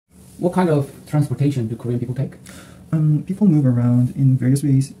What kind of transportation do Korean people take? People move around in various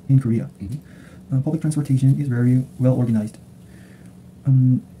ways in Korea. Public transportation is very well organized.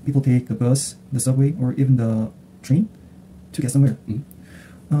 People take the bus, the subway, or even the train to get somewhere.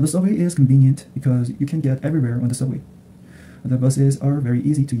 The subway is convenient because you can get everywhere on the subway. The buses are very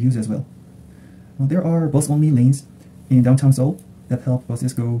easy to use as well. There are bus-only lanes in downtown Seoul that help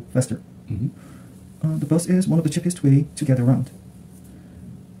buses go faster. The bus is one of the cheapest way to get around.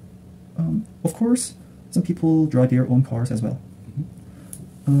 Of course, some people drive their own cars as well.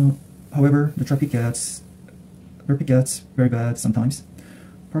 However, the traffic gets very bad sometimes.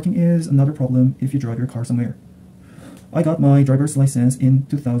 Parking is another problem if you drive your car somewhere. I got my driver's license in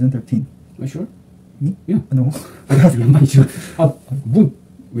 2013. Are you sure? Me? Yeah. No. 얼마이죠?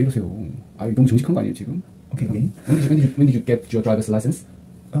 왜 이러세요? 너무 정직한 거 아니에요 지금? Okay. When did you get your driver's license?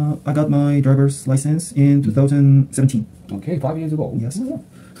 I got my driver's license in 2017. Okay, 5 years ago. Yes.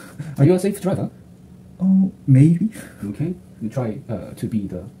 Are you a safe driver? Oh, maybe. Okay, you try to be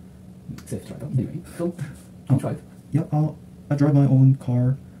the safe driver. Anyway, so you drive. Yeah, I drive my own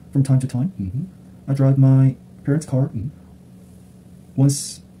car from time to time. I drive my parents' car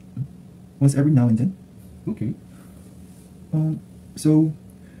once every now and then. Okay. So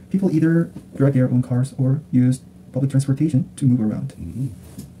people either drive their own cars or use public transportation to move around.